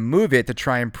just going to move it to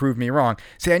try and prove me wrong.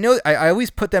 See, I know I always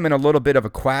put them in a little bit of a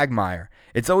quagmire.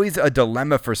 It's always a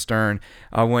dilemma for Stern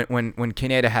when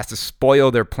Kaneda has to spoil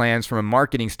their plans from a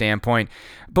marketing standpoint.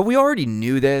 But we already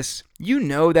knew this. You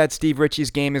know that Steve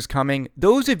Ritchie's game is coming.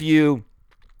 Those of you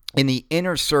in the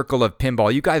inner circle of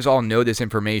pinball, you guys all know this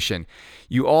information.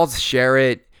 You all share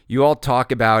it. You all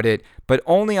talk about it. But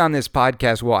only on this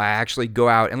podcast will I actually go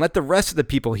out and let the rest of the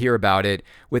people hear about it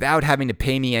without having to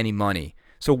pay me any money.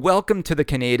 So welcome to the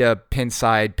Kaneda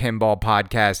Pinside Pinball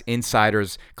Podcast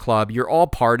Insiders Club. You're all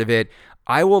part of it.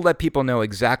 I will let people know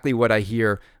exactly what I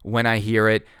hear when I hear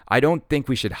it. I don't think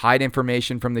we should hide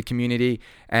information from the community.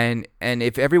 And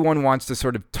if everyone wants to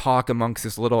sort of talk amongst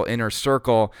this little inner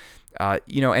circle,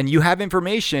 and you have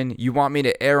information you want me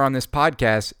to air on this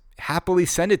podcast, happily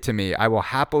send it to me. I will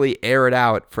happily air it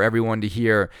out for everyone to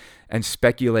hear and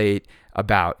speculate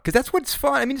about. Because that's what's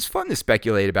fun. I mean, it's fun to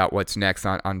speculate about what's next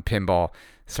on Pinball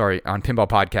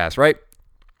Podcast, right?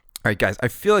 All right, guys, I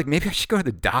feel like maybe I should go to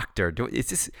the doctor.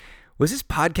 Was this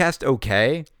podcast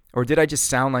okay? Or did I just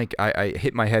sound like I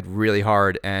hit my head really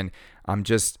hard and I'm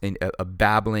just a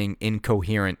babbling,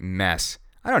 incoherent mess?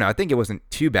 I don't know. I think it wasn't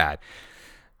too bad.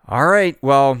 All right.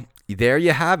 Well, there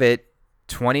you have it.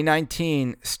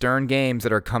 2019 Stern games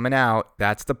that are coming out.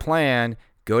 That's the plan.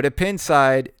 Go to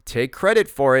Pinside. Take credit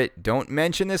for it. Don't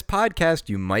mention this podcast.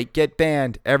 You might get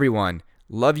banned. Everyone,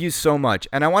 love you so much.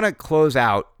 And I want to close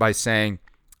out by saying,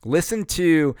 listen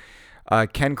to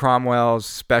Ken Cromwell's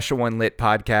Special One Lit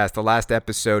podcast. The last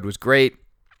episode was great.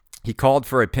 He called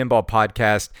for a pinball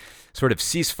podcast sort of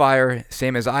ceasefire,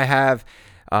 same as I have.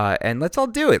 And let's all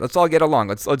do it. Let's all get along.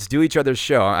 Let's do each other's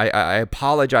show. I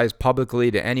apologize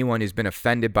publicly to anyone who's been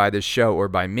offended by this show or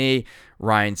by me.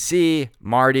 Ryan C.,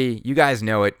 Marty, you guys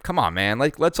know it. Come on, man.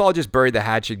 Let's all just bury the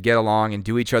hatchet, get along, and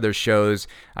do each other's shows.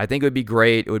 I think it would be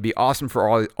great. It would be awesome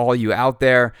for all you out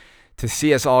there to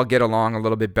see us all get along a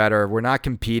little bit better. We're not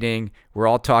competing. We're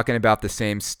all talking about the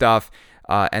same stuff,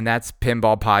 and that's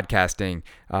pinball podcasting.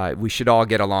 We should all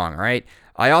get along, all right?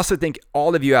 I also think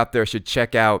all of you out there should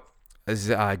check out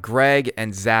Greg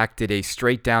and Zach did a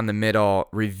straight down the middle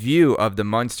review of the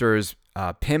Munsters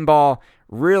pinball.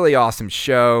 Really awesome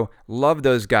show. Love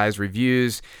those guys'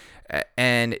 reviews.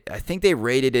 And I think they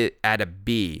rated it at a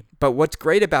B. But what's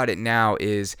great about it now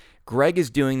is Greg is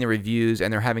doing the reviews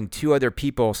and they're having two other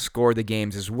people score the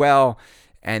games as well.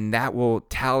 And that will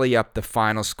tally up the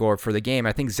final score for the game.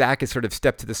 I think Zach has sort of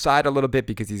stepped to the side a little bit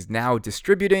because he's now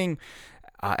distributing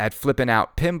at Flippin'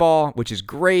 Out Pinball, which is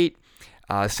great.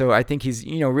 So I think he's,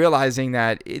 realizing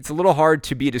that it's a little hard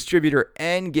to be a distributor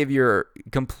and give your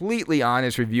completely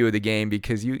honest review of the game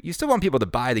because you still want people to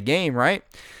buy the game, right?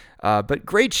 But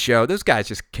great show. Those guys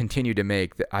just continue to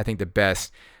make, I think, the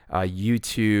best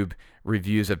YouTube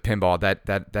reviews of pinball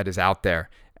that is out there.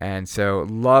 And so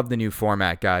love the new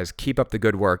format, guys. Keep up the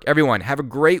good work. Everyone, have a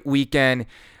great weekend.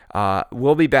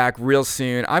 We'll be back real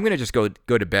soon. I'm going to just go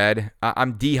to bed.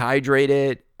 I'm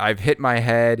dehydrated. I've hit my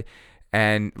head.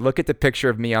 And look at the picture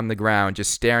of me on the ground,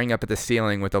 just staring up at the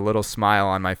ceiling with a little smile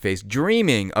on my face,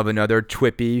 dreaming of another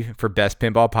Twippy for Best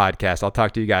Pinball Podcast. I'll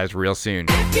talk to you guys real soon.